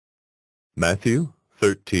Matthew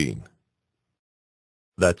 13.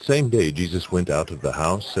 That same day Jesus went out of the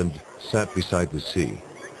house and sat beside the sea,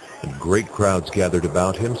 and great crowds gathered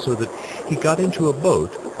about him, so that he got into a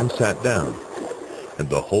boat and sat down. And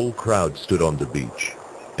the whole crowd stood on the beach,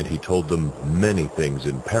 and he told them many things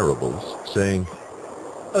in parables, saying,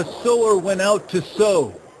 A sower went out to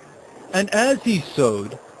sow, and as he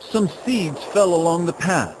sowed, some seeds fell along the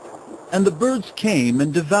path, and the birds came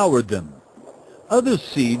and devoured them. Other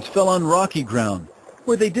seeds fell on rocky ground,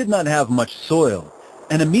 where they did not have much soil,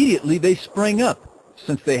 and immediately they sprang up,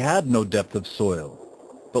 since they had no depth of soil.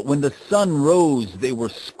 But when the sun rose, they were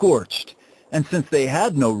scorched, and since they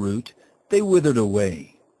had no root, they withered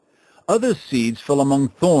away. Other seeds fell among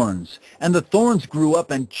thorns, and the thorns grew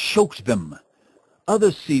up and choked them.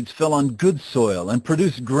 Other seeds fell on good soil and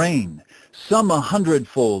produced grain, some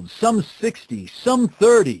 100-fold, some 60, some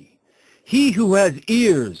 30. He who has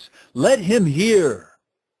ears, let him hear.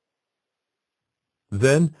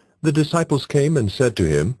 Then the disciples came and said to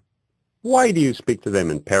him, Why do you speak to them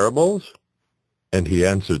in parables? And he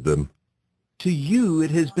answered them, To you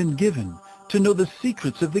it has been given to know the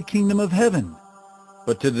secrets of the kingdom of heaven,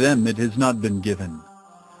 but to them it has not been given.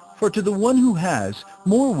 For to the one who has,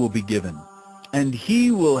 more will be given, and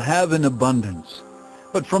he will have an abundance.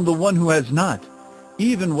 But from the one who has not,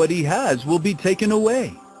 even what he has will be taken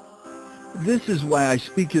away. This is why I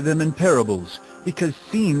speak to them in parables, because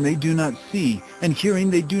seeing they do not see, and hearing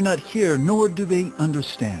they do not hear, nor do they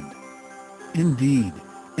understand. Indeed,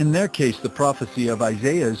 in their case the prophecy of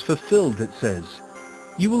Isaiah is fulfilled that says,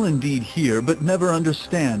 You will indeed hear, but never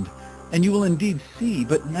understand, and you will indeed see,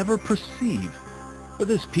 but never perceive. For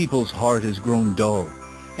this people's heart has grown dull,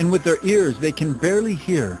 and with their ears they can barely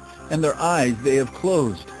hear, and their eyes they have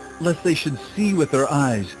closed, lest they should see with their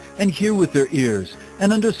eyes, and hear with their ears,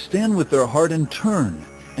 and understand with their heart, and turn,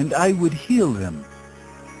 and I would heal them.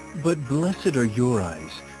 But blessed are your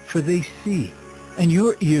eyes, for they see, and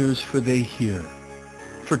your ears, for they hear.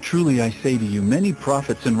 For truly I say to you, many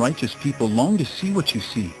prophets and righteous people long to see what you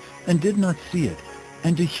see, and did not see it,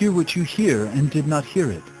 and to hear what you hear, and did not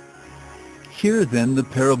hear it. Hear then the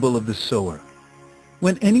parable of the sower.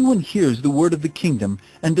 When anyone hears the word of the kingdom,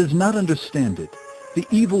 and does not understand it, the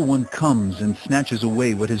evil one comes and snatches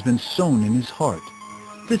away what has been sown in his heart.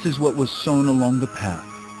 This is what was sown along the path.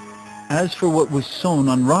 As for what was sown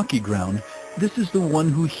on rocky ground, this is the one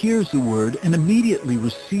who hears the word and immediately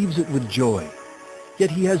receives it with joy.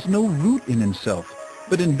 Yet he has no root in himself,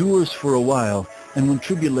 but endures for a while, and when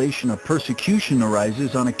tribulation or persecution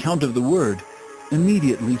arises on account of the word,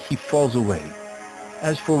 immediately he falls away.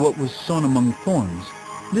 As for what was sown among thorns,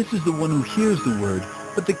 this is the one who hears the word,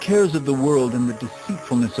 but the cares of the world and the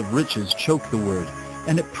deceitfulness of riches choke the word,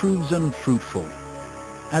 and it proves unfruitful.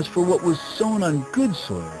 As for what was sown on good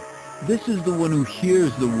soil, this is the one who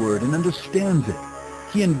hears the word and understands it.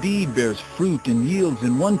 He indeed bears fruit and yields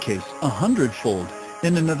in one case 100-fold,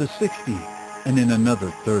 in another 60, and in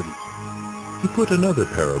another 30. He put another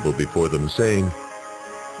parable before them, saying,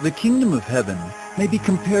 The kingdom of heaven may be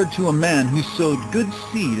compared to a man who sowed good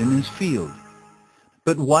seed in his field.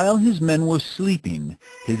 But while his men were sleeping,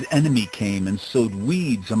 his enemy came and sowed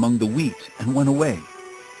weeds among the wheat and went away.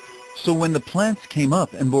 So when the plants came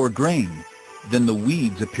up and bore grain, then the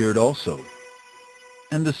weeds appeared also.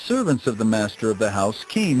 And the servants of the master of the house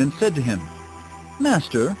came and said to him,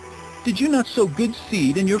 Master, did you not sow good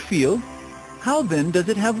seed in your field? How then does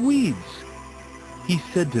it have weeds? He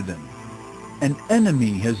said to them, An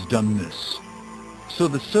enemy has done this. So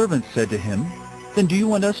the servants said to him, Then do you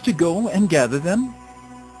want us to go and gather them?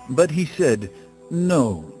 But he said,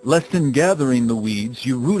 No, lest in gathering the weeds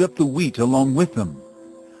you root up the wheat along with them.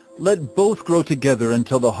 Let both grow together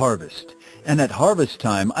until the harvest, and at harvest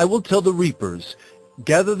time I will tell the reapers,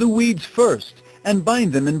 Gather the weeds first, and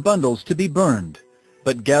bind them in bundles to be burned,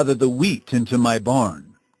 but gather the wheat into my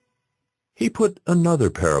barn. He put another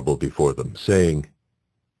parable before them, saying,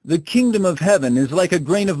 The kingdom of heaven is like a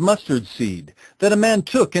grain of mustard seed that a man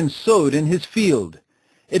took and sowed in his field.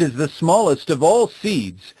 It is the smallest of all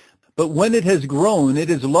seeds, but when it has grown, it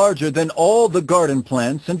is larger than all the garden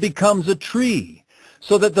plants and becomes a tree,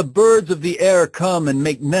 so that the birds of the air come and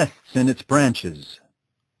make nests in its branches.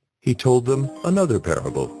 He told them another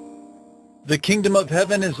parable. The kingdom of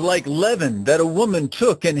heaven is like leaven that a woman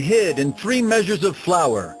took and hid in 3 measures of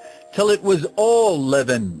flour, till it was all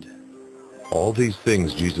leavened. All these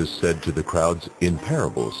things Jesus said to the crowds in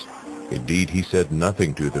parables. Indeed, he said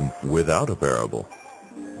nothing to them without a parable.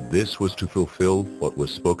 This was to fulfill what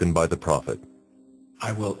was spoken by the prophet.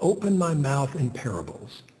 I will open my mouth in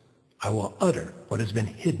parables. I will utter what has been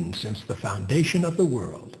hidden since the foundation of the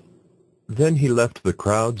world. Then he left the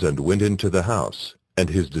crowds and went into the house, And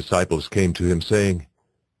his disciples came to him, saying,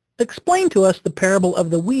 Explain to us the parable of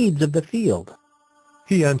the weeds of the field.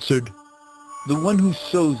 He answered, The one who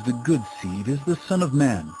sows the good seed is the Son of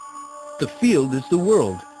Man. The field is the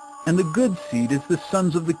world, and the good seed is the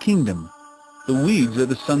sons of the kingdom. The weeds are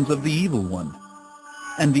the sons of the evil one,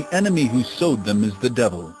 and the enemy who sowed them is the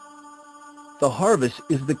devil. The harvest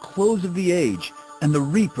is the close of the age, and the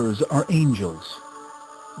reapers are angels.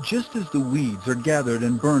 Just as the weeds are gathered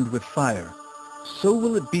and burned with fire, so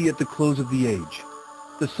will it be at the close of the age.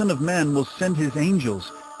 The Son of Man will send his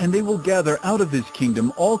angels, and they will gather out of his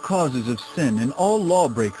kingdom all causes of sin and all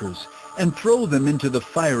lawbreakers, and throw them into the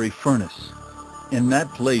fiery furnace. In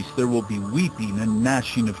that place there will be weeping and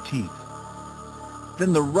gnashing of teeth.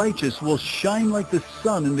 Then the righteous will shine like the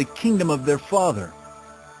sun in the kingdom of their Father.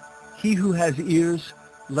 He who has ears,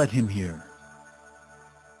 let him hear.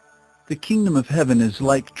 The kingdom of heaven is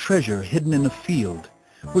like treasure hidden in a field,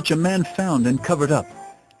 which a man found and covered up.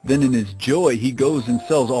 Then in his joy he goes and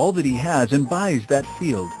sells all that he has and buys that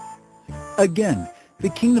field. Again, the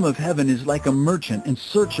kingdom of heaven is like a merchant in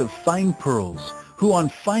search of fine pearls, who on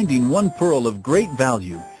finding one pearl of great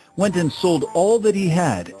value, went and sold all that he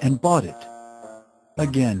had and bought it.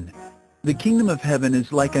 Again, the kingdom of heaven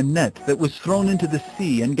is like a net that was thrown into the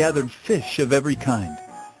sea and gathered fish of every kind.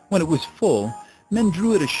 When it was full, men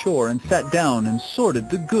drew it ashore and sat down and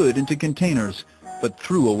sorted the good into containers, but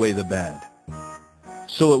threw away the bad.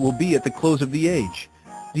 So it will be at the close of the age.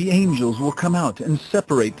 The angels will come out and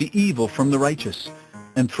separate the evil from the righteous,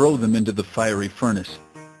 and throw them into the fiery furnace.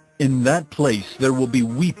 In that place there will be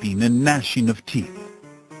weeping and gnashing of teeth.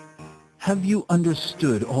 Have you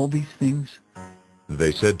understood all these things?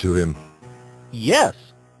 They said to him, Yes.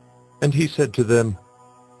 And he said to them,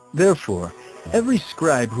 Therefore, every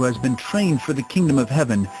scribe who has been trained for the kingdom of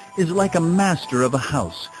heaven is like a master of a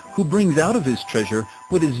house, who brings out of his treasure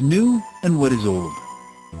what is new and what is old.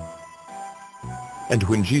 And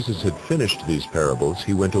when Jesus had finished these parables,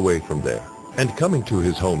 he went away from there. And coming to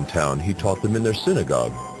his hometown, he taught them in their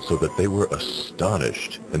synagogue, so that they were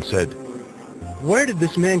astonished, and said, Where did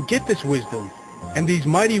this man get this wisdom and these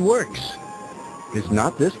mighty works? Is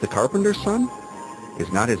not this the carpenter's son?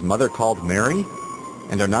 Is not his mother called Mary?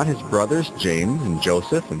 And are not his brothers James and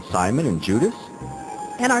Joseph and Simon and Judas?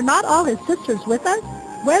 And are not all his sisters with us?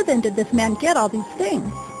 Where then did this man get all these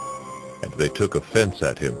things? And they took offense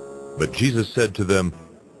at him. But Jesus said to them,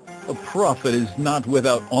 A prophet is not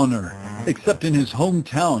without honor, except in his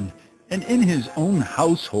hometown and in his own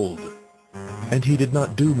household. And he did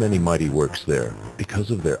not do many mighty works there,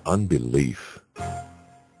 because of their unbelief.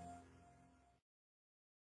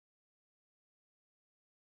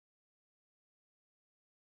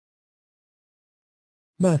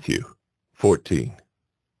 Matthew 14.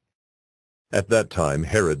 At that time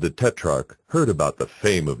Herod the Tetrarch heard about the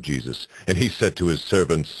fame of Jesus, and he said to his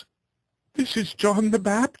servants, This is John the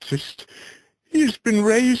Baptist. He has been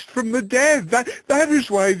raised from the dead. That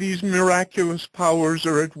is why these miraculous powers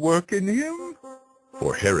are at work in him.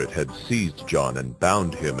 For Herod had seized John and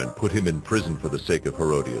bound him and put him in prison for the sake of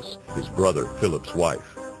Herodias, his brother Philip's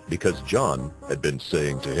wife, because John had been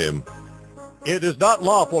saying to him, It is not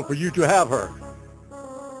lawful for you to have her.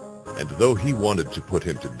 And though he wanted to put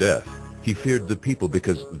him to death, he feared the people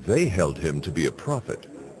because they held him to be a prophet.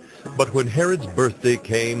 But when Herod's birthday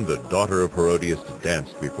came, the daughter of Herodias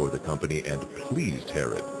danced before the company and pleased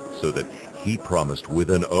Herod, so that he promised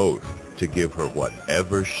with an oath to give her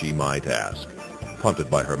whatever she might ask. Prompted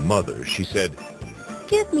by her mother, she said,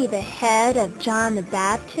 Give me the head of John the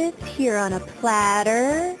Baptist here on a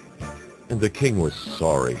platter. And the king was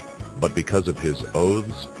sorry, but because of his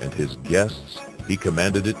oaths and his guests, he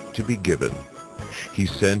commanded it to be given. He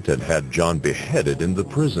sent and had John beheaded in the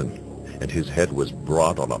prison, and his head was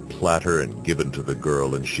brought on a platter and given to the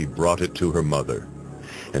girl, and she brought it to her mother.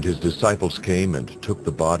 And his disciples came and took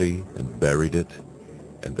the body and buried it,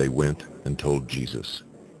 and they went and told Jesus.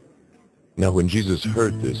 Now when Jesus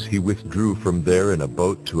heard this, he withdrew from there in a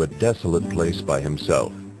boat to a desolate place by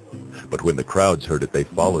himself. But when the crowds heard it, they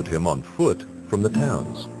followed him on foot from the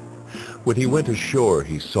towns. When he went ashore,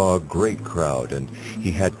 he saw a great crowd, and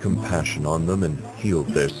he had compassion on them and healed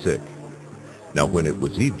their sick. Now when it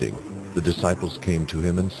was evening, the disciples came to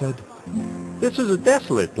him and said, This is a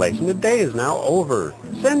desolate place, and the day is now over.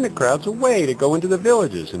 Send the crowds away to go into the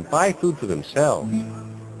villages and buy food for themselves.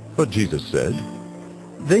 But Jesus said,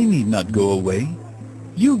 They need not go away.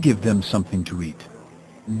 You give them something to eat.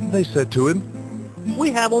 They said to him,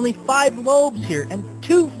 We have only 5 loaves here and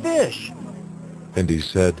 2 fish. And he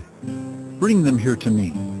said, Bring them here to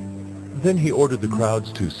me. Then he ordered the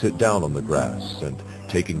crowds to sit down on the grass, and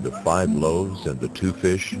taking the 5 loaves and the 2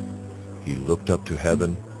 fish, he looked up to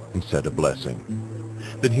heaven and said a blessing.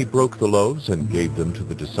 Then he broke the loaves and gave them to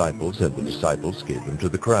the disciples, and the disciples gave them to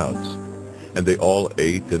the crowds. And they all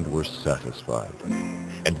ate and were satisfied.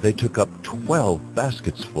 And they took up 12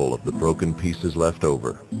 baskets full of the broken pieces left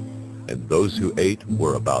over. And those who ate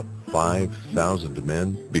were about 5,000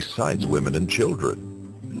 men, besides women and children.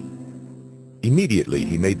 Immediately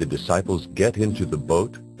he made the disciples get into the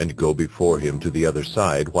boat and go before him to the other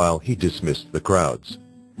side while he dismissed the crowds.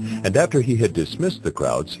 And after he had dismissed the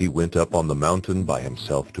crowds, he went up on the mountain by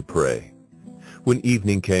himself to pray. When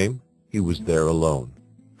evening came, he was there alone.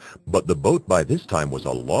 But the boat by this time was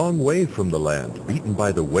a long way from the land, beaten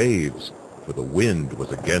by the waves, for the wind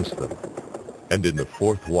was against them. And in the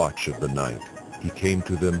fourth watch of the night, he came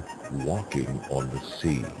to them walking on the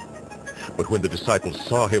sea. But when the disciples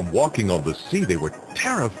saw him walking on the sea, they were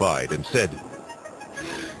terrified and said,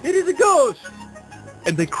 It is a ghost!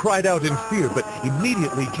 And they cried out in fear, but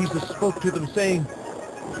immediately Jesus spoke to them, saying,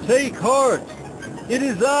 Take heart! It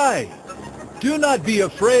is I! Do not be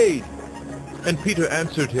afraid! And Peter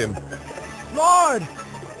answered him, Lord,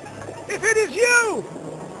 if it is you,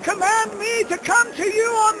 command me to come to you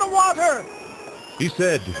on the water. He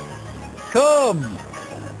said, Come!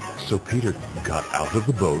 So Peter got out of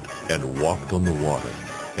the boat and walked on the water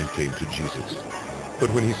and came to Jesus.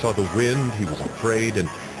 But when he saw the wind, he was afraid, and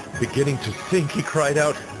beginning to sink, he cried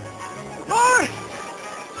out, Lord,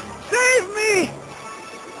 save me!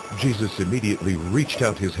 Jesus immediately reached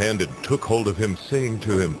out his hand and took hold of him, saying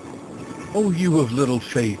to him, O you of little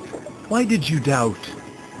faith, why did you doubt?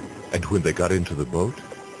 And when they got into the boat,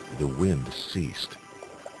 the wind ceased,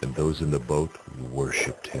 and those in the boat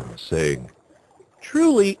worshipped him, saying,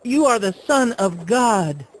 Truly, you are the Son of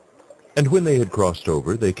God. And when they had crossed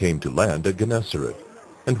over, they came to land at Gennesaret.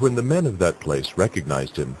 And when the men of that place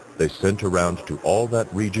recognized him, they sent around to all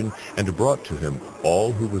that region and brought to him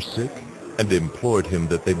all who were sick, and implored him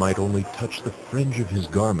that they might only touch the fringe of his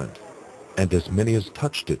garment. And as many as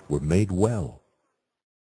touched it were made well.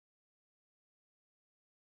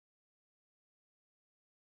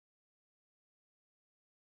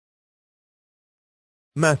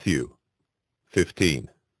 Matthew 15.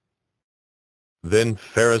 Then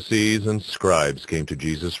Pharisees and scribes came to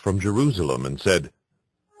Jesus from Jerusalem and said,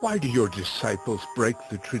 Why do your disciples break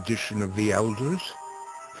the tradition of the elders?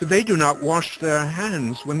 For they do not wash their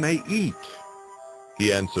hands when they eat.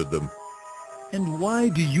 He answered them, And why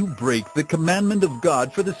do you break the commandment of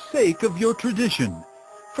God for the sake of your tradition?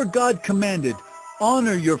 For God commanded,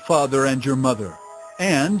 Honor your father and your mother,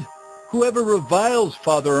 and whoever reviles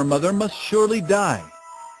father or mother must surely die.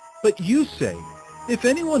 But you say, If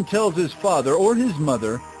anyone tells his father or his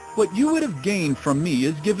mother, What you would have gained from me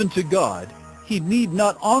is given to God, he need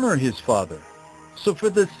not honor his father. So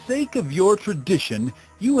for the sake of your tradition,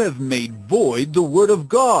 you have made void the word of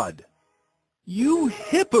God. You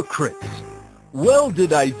hypocrites! Well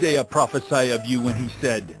did Isaiah prophesy of you when he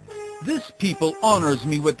said, This people honors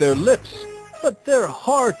me with their lips, but their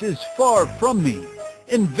heart is far from me.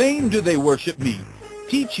 In vain do they worship me,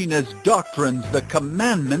 teaching as doctrines the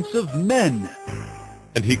commandments of men.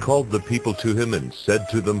 And he called the people to him and said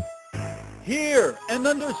to them, Hear and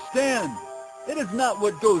understand. It is not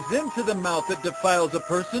what goes into the mouth that defiles a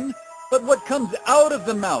person, but what comes out of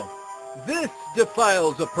the mouth. This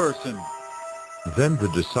defiles a person. Then the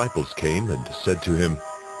disciples came and said to him,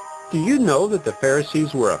 Do you know that the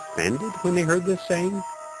Pharisees were offended when they heard this saying?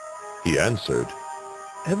 He answered,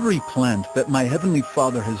 Every plant that my heavenly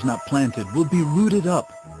Father has not planted will be rooted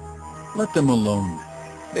up. Let them alone.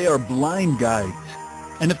 They are blind guides.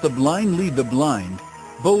 And if the blind lead the blind,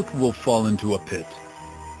 both will fall into a pit.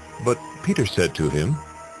 But Peter said to him,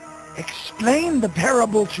 Explain the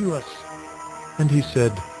parable to us. And he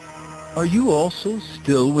said, Are you also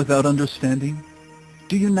still without understanding?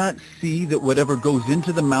 Do you not see that whatever goes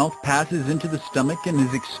into the mouth passes into the stomach and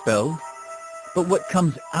is expelled? But what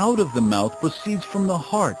comes out of the mouth proceeds from the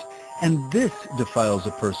heart, and this defiles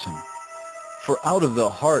a person. For out of the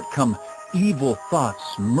heart come evil thoughts,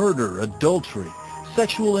 murder, adultery,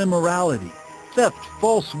 sexual immorality, theft,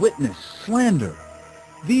 false witness, slander.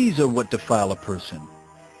 These are what defile a person.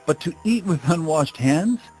 But to eat with unwashed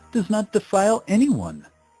hands does not defile anyone.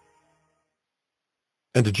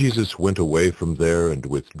 And Jesus went away from there and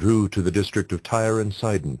withdrew to the district of Tyre and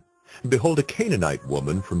Sidon. Behold, a Canaanite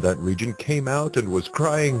woman from that region came out and was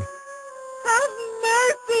crying, Have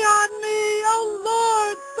mercy on me, O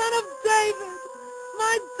Lord, Son of David.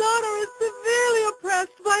 My daughter is severely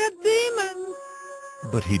oppressed by a demon.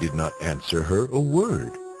 But he did not answer her a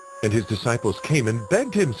word. And his disciples came and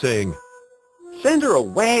begged him, saying, Send her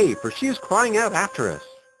away, for she is crying out after us.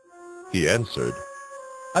 He answered,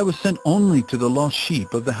 I was sent only to the lost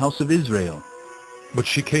sheep of the house of Israel. But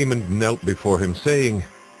she came and knelt before him, saying,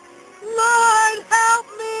 Lord, help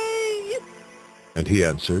me! And he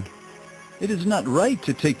answered, It is not right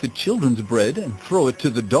to take the children's bread and throw it to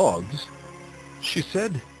the dogs. She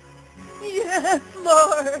said, Yes,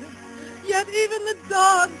 Lord. Yet even the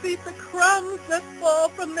dogs eat the crumbs that fall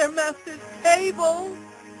from their master's table.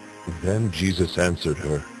 Then Jesus answered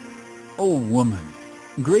her, O woman,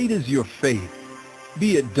 great is your faith.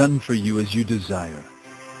 Be it done for you as you desire.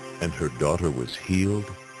 and her daughter was healed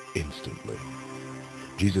instantly.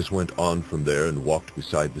 Jesus went on from there and walked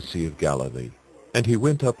beside the Sea of Galilee. And he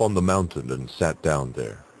went up on the mountain and sat down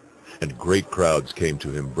there. And great crowds came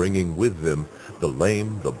to him, bringing with them the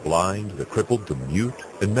lame, the blind, the crippled, the mute,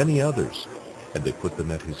 and many others. And they put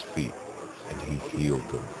them at his feet, and he healed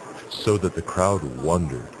them, so that the crowd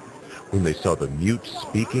wondered when they saw the mute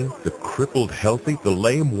speaking, the crippled healthy, the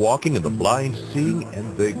lame walking, and the blind seeing,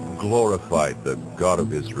 and they glorified the God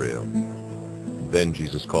of Israel. Then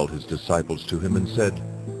Jesus called his disciples to him and said,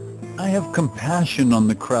 I have compassion on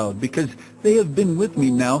the crowd, because they have been with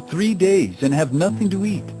me now 3 days and have nothing to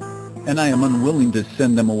eat. And I am unwilling to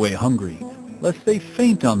send them away hungry, lest they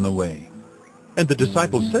faint on the way. And the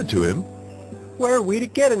disciples said to him, Where are we to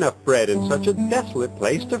get enough bread in such a desolate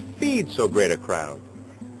place to feed so great a crowd?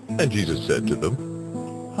 And Jesus said to them,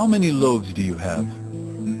 How many loaves do you have?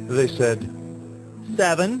 They said,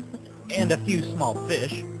 7, and a few small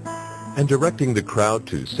fish. and directing the crowd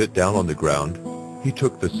to sit down on the ground, he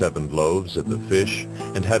took the 7 loaves and the fish,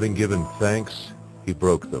 and having given thanks, he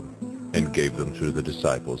broke them, and gave them to the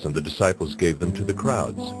disciples, and the disciples gave them to the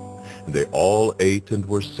crowds. And they all ate and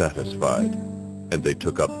were satisfied. And they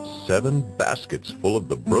took up 7 baskets full of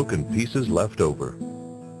the broken pieces left over.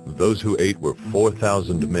 Those who ate were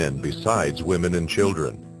 4,000 men, besides women and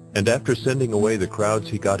children. And after sending away the crowds,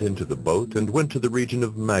 he got into the boat and went to the region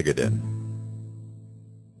of Magadan.